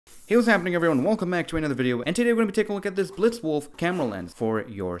Hey, what's happening everyone? Welcome back to another video, and today we're going to be taking a look at this BlitzWolf camera lens for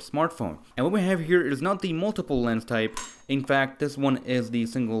your smartphone. And what we have here is not the multiple lens type. In fact, this one is the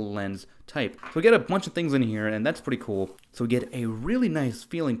single lens type. So we get a bunch of things in here, and that's pretty cool. So we get a really nice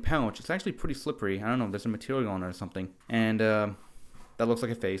feeling pouch. It's actually pretty slippery. I don't know, there's some material on it or something. And that looks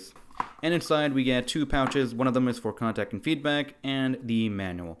like a face. And inside we get two pouches. One of them is for contact and feedback, and the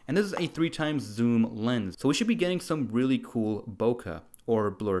manual. And this is a 3x zoom lens. So we should be getting some really cool bokeh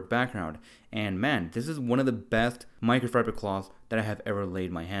or blurred background. And man, this is one of the best microfiber cloths that I have ever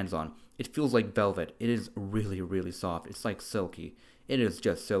laid my hands on. It feels like velvet. It is really soft. It's like silky. It is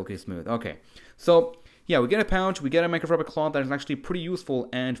just silky smooth. Okay, so yeah, we get a pouch, we get a microfiber cloth that is actually pretty useful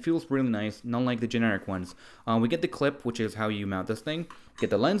and feels really nice, not like the generic ones. We get the clip, which is how you mount this thing,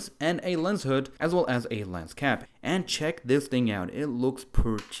 get the lens and a lens hood, as well as a lens cap. And check this thing out, it looks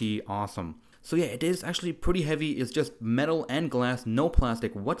pretty awesome. So yeah, it is actually pretty heavy. It's just metal and glass, no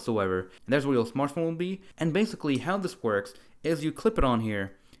plastic whatsoever. And that's where your smartphone will be. And basically how this works is you clip it on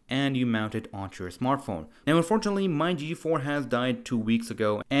here and you mount it onto your smartphone. Now unfortunately, my G4 has died 2 weeks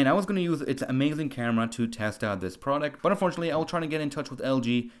ago, and I was going to use its amazing camera to test out this product, but unfortunately I will try to get in touch with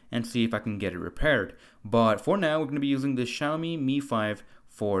LG and see if I can get it repaired. But for now, we're going to be using the Xiaomi Mi 5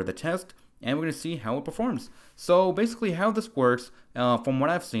 for the test, and we're going to see how it performs. So basically how this works, from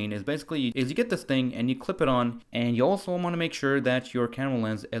what I've seen, is basically you get this thing and you clip it on, and you also want to make sure that your camera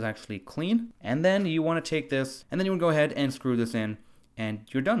lens is actually clean, and then you want to take this and then you want to go ahead and screw this in, and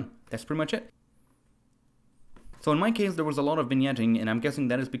you're done. That's pretty much it. So in my case, there was a lot of vignetting, and I'm guessing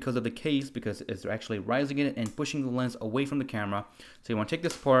that is because of the case, because it's actually rising it and pushing the lens away from the camera. So you want to take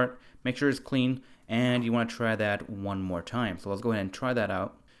this apart, make sure it's clean, and you want to try that one more time. So let's go ahead and try that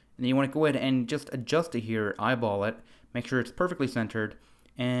out. And then you want to go ahead and just adjust it here, eyeball it, make sure it's perfectly centered,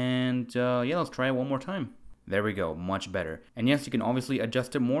 and yeah, let's try it one more time. There we go, much better. And yes, you can obviously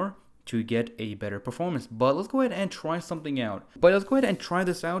adjust it more to get a better performance, but let's go ahead and try something out. But let's go ahead and try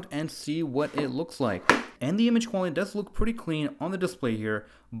this out and see what it looks like. And the image quality does look pretty clean on the display here,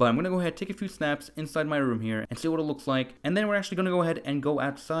 but I'm gonna go ahead and take a few snaps inside my room here and see what it looks like. And then we're actually gonna go ahead and go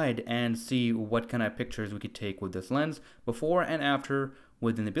outside and see what kind of pictures we could take with this lens before and after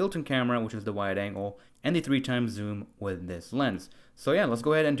within the built-in camera, which is the wide angle, and the 3x zoom with this lens. So yeah, let's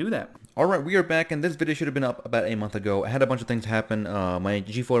go ahead and do that. Alright, we are back, and this video should have been up about a month ago. I had a bunch of things happen. My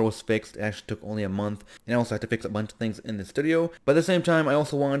G4 was fixed. It actually took only a month, and I also had to fix a bunch of things in the studio. But at the same time, I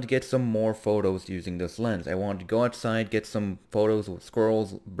also wanted to get some more photos using this lens. I wanted to go outside, get some photos with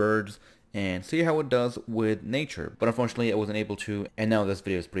squirrels, birds, and see how it does with nature. But unfortunately I wasn't able to, and now this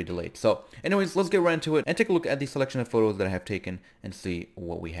video is pretty delayed. So anyways, let's get right into it and take a look at the selection of photos that I have taken and see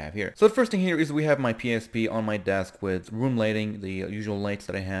what we have here. So the first thing here is we have my PSP on my desk with room lighting, the usual lights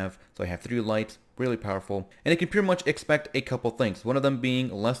that I have. So I have 3 lights, really powerful, and you can pretty much expect a couple things. One of them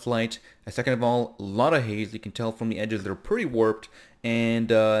being less light, and second of all, a lot of haze. You can tell from the edges they're pretty warped,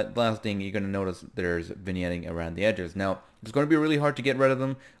 and last thing, you're going to notice there's vignetting around the edges. Now it's going to be really hard to get rid of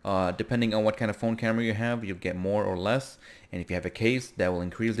them. Depending on what kind of phone camera you have, you'll get more or less. And if you have a case, that will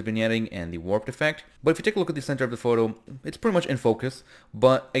increase the vignetting and the warped effect. But if you take a look at the center of the photo, it's pretty much in focus.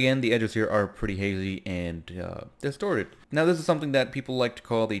 But again, the edges here are pretty hazy and distorted. Now this is something that people like to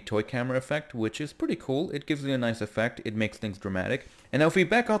call the toy camera effect, which is pretty cool. It gives you a nice effect. It makes things dramatic. And now if we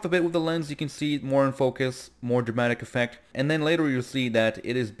back off a bit with the lens, you can see more in focus, more dramatic effect. And then later you'll see that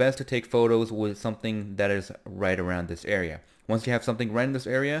it is best to take photos with something that is right around this area. Once you have something right in this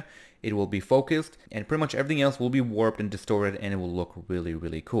area, it will be focused, and pretty much everything else will be warped and distorted, and it will look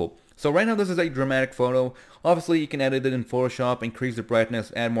really cool. So right now this is a dramatic photo. Obviously you can edit it in Photoshop, increase the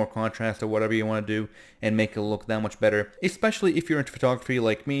brightness, add more contrast or whatever you want to do, and make it look that much better, especially if you're into photography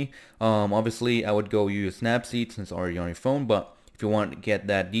like me. Obviously I would go use Snapseed since it's already on your phone, but if you want to get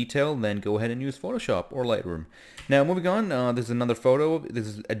that detail, then go ahead and use Photoshop or Lightroom. Now moving on, this is another photo. This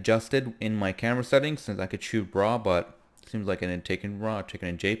is adjusted in my camera settings since I could shoot RAW, but seems like I didn't take in RAW, taken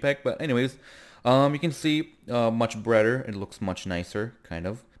in JPEG. But anyways, you can see much brighter. It looks much nicer, kind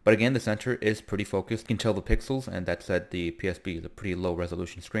of. But again, the center is pretty focused. You can tell the pixels, and that said the PSP is a pretty low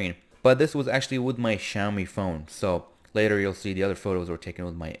resolution screen. But this was actually with my Xiaomi phone. So later you'll see the other photos were taken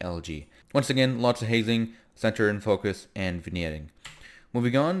with my LG. Once again, lots of hazing, center in focus, and vignetting.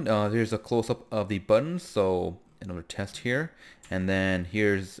 Moving on, here's a close-up of the buttons. So another test here, and then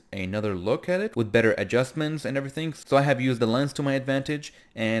here's another look at it with better adjustments and everything. So I have used the lens to my advantage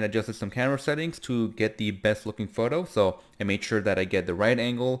and adjusted some camera settings to get the best looking photo. So I made sure that I get the right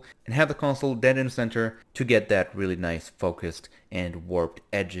angle and have the console dead in the center to get that really nice focused and warped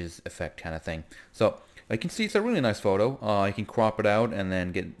edges effect kind of thing. So you can see it's a really nice photo. You can crop it out and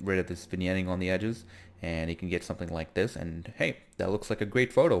then get rid of this vignetting on the edges, and you can get something like this, and hey, that looks like a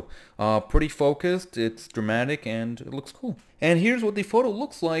great photo. Pretty focused, it's dramatic, and it looks cool. And here's what the photo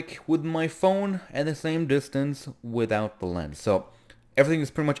looks like with my phone at the same distance without the lens. So everything is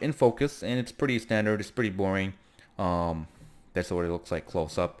pretty much in focus, and it's pretty standard, it's pretty boring. That's what it looks like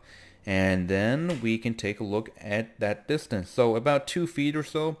close up. And then we can take a look at that distance. So about 2 feet or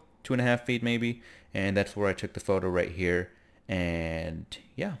so, 2.5 feet maybe, and that's where I took the photo right here. And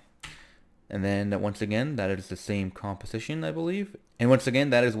yeah. And then once again, that is the same composition, I believe. And once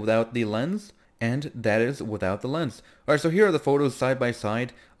again, that is without the lens, and that is without the lens. All right, so here are the photos side by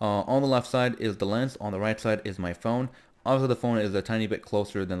side. On the left side is the lens, on the right side is my phone. Obviously the phone is a tiny bit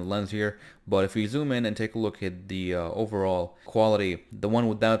closer than the lens here, but if we zoom in and take a look at the overall quality, the one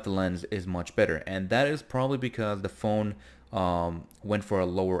without the lens is much better. And that is probably because the phone went for a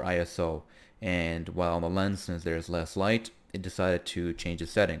lower ISO. And while on the lens, since there's less light, it decided to change the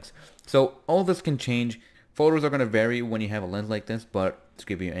settings. So all this can change. Photos are going to vary when you have a lens like this, but to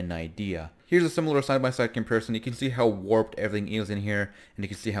give you an idea. Here's a similar side-by-side comparison. You can see how warped everything is in here, and you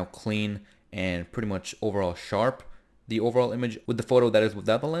can see how clean and pretty much overall sharp the overall image with the photo that is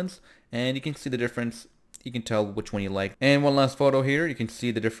without the lens. And you can see the difference. You can tell which one you like. And one last photo here, you can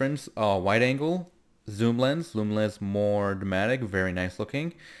see the difference. Wide angle, zoom lens more dramatic, very nice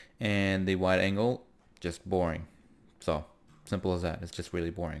looking, and the wide angle just boring. So simple as that. It's just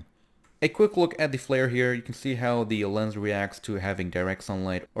really boring. A quick look at the flare here. You can see how the lens reacts to having direct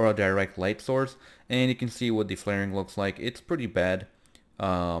sunlight or a direct light source, and you can see what the flaring looks like. It's pretty bad.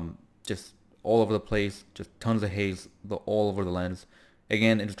 Just all over the place, just tons of haze all over the lens.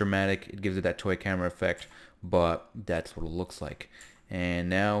 Again, it's dramatic. It gives it that toy camera effect, but that's what it looks like. And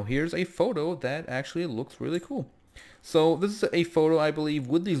now here's a photo that actually looks really cool. So this is a photo, I believe,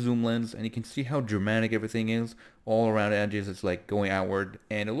 with the zoom lens, and you can see how dramatic everything is. All around edges, it's like going outward,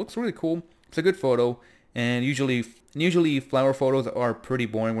 and it looks really cool. It's a good photo, and usually flower photos are pretty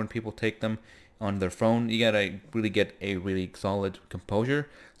boring when people take them on their phone. You gotta really get a really solid composure.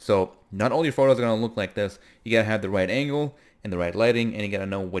 So not all your photos are gonna look like this. You gotta have the right angle and the right lighting, and you gotta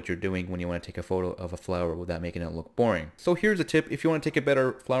know what you're doing when you want to take a photo of a flower without making it look boring. So here's a tip: if you want to take a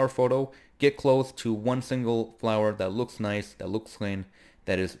better flower photo, get close to one single flower that looks nice, that looks clean,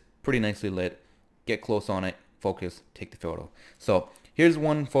 that is pretty nicely lit. Get close on it, focus, take the photo. So here's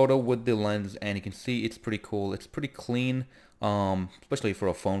one photo with the lens, and you can see it's pretty cool. It's pretty clean, especially for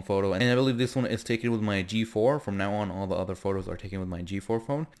a phone photo. And I believe this one is taken with my G4. From now on, all the other photos are taken with my G4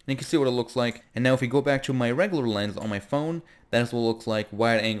 phone. And you can see what it looks like. And now if we go back to my regular lens on my phone, that's what it looks like.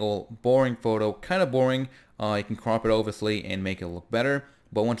 Wide angle, boring photo, kind of boring. You can crop it obviously and make it look better.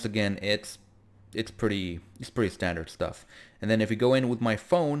 But once again, it's pretty standard stuff. And then if we go in with my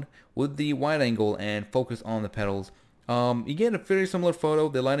phone with the wide angle and focus on the petals, you get a very similar photo.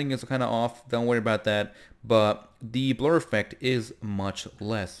 The lighting is kind of off, don't worry about that, but the blur effect is much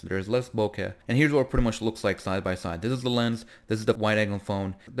less. There's less bokeh, and here's what it pretty much looks like side by side. This is the lens, this is the wide angle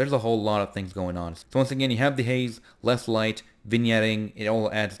phone. There's a whole lot of things going on. So once again, you have the haze, less light, vignetting. It all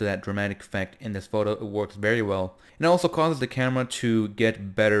adds to that dramatic effect in this photo. It works very well. And it also causes the camera to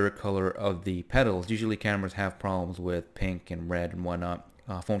get better color of the petals. Usually cameras have problems with pink and red and whatnot,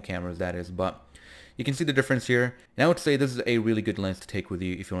 phone cameras that is, but you can see the difference here. And I would say this is a really good lens to take with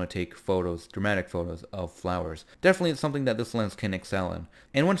you if you want to take photos, dramatic photos of flowers. Definitely it's something that this lens can excel in.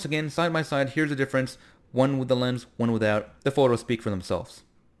 And once again, side by side, here's the difference. One with the lens, one without. The photos speak for themselves.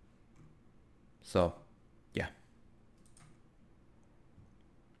 So, yeah.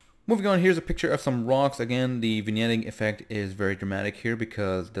 Moving on, here's a picture of some rocks. Again, the vignetting effect is very dramatic here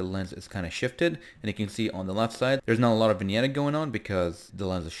because the lens is kind of shifted. And you can see on the left side, there's not a lot of vignetting going on because the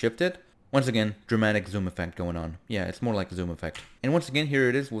lens is shifted. Once again, dramatic zoom effect going on. Yeah, it's more like a zoom effect. And once again, here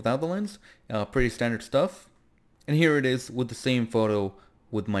it is without the lens. Pretty standard stuff. And here it is with the same photo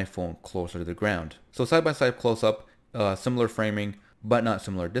with my phone closer to the ground. So side by side close up, similar framing, but not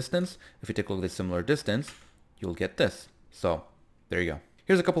similar distance. If you take a look at the similar distance, you'll get this. So there you go.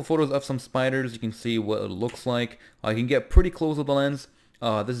 Here's a couple photos of some spiders. You can see what it looks like. You can get pretty close with the lens.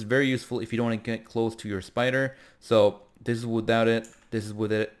 This is very useful if you don't want to get close to your spider. So this is without it. This is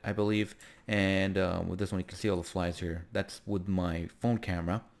with it, I believe. And with this one, you can see all the flies here. That's with my phone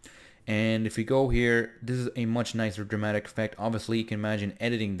camera. And if we go here, this is a much nicer dramatic effect. Obviously, you can imagine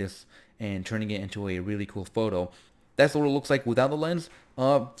editing this and turning it into a really cool photo. That's what it looks like without the lens.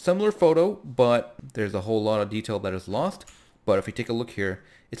 Similar photo, but there's a whole lot of detail that is lost. But if you take a look here,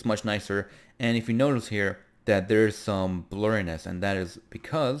 it's much nicer. And if you notice here that there's some blurriness, and that is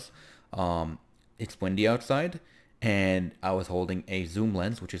because it's windy outside. And I was holding a zoom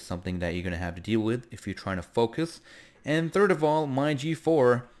lens, which is something that you're going to have to deal with if you're trying to focus. And third of all, my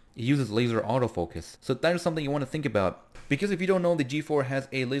G4 it uses laser autofocus. So that is something you want to think about. Because if you don't know, the G4 has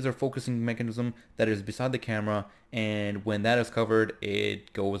a laser focusing mechanism that is beside the camera, and when that is covered,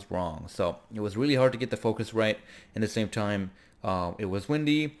 it goes wrong. So it was really hard to get the focus right. And at the same time, it was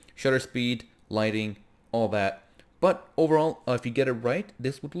windy, shutter speed, lighting, all that. But overall, if you get it right,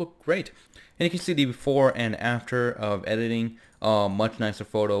 this would look great. And you can see the before and after of editing. Much nicer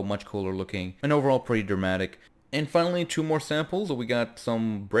photo, much cooler looking, and overall pretty dramatic. And finally, 2 more samples. We got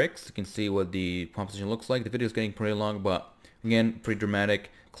some bricks. You can see what the composition looks like. The video is getting pretty long, but again, pretty dramatic.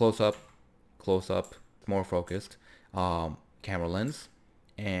 Close up, more focused. Camera lens,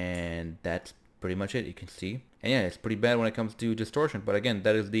 and that's pretty much it. You can see. And yeah, it's pretty bad when it comes to distortion, but again,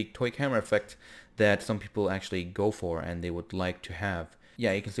 that is the toy camera effect that some people actually go for and they would like to have.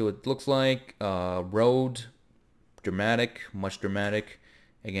 Yeah, you can see what it looks like. Road, dramatic, much dramatic.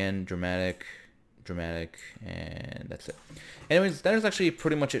 Again, dramatic, and that's it. Anyways, that is actually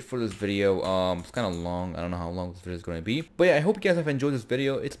pretty much it for this video. It's kind of long. I don't know how long this video is going to be, but yeah, I hope you guys have enjoyed this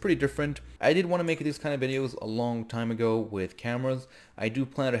video. It's pretty different. I did want to make these kind of videos a long time ago with cameras. I do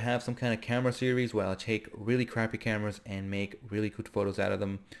plan to have some kind of camera series where I'll take really crappy cameras and make really good photos out of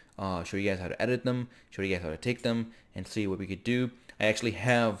them, show you guys how to edit them, show you guys how to take them, and see what we could do. I actually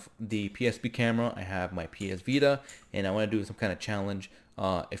have the PSP camera, I have my PS Vita, and I want to do some kind of challenge.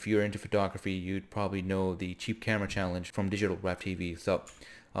 If you're into photography, you'd probably know the cheap camera challenge from Digital Wrap TV. So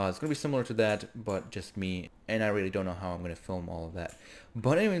it's going to be similar to that, but just me, and I really don't know how I'm going to film all of that.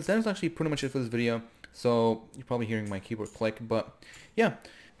 But anyways, that is actually pretty much it for this video. So you're probably hearing my keyboard click, but yeah.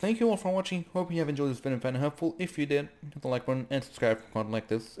 Thank you all for watching. Hope you have enjoyed this video and found it helpful. If you did, hit the like button and subscribe for content like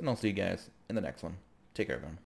this, and I'll see you guys in the next one. Take care, everyone.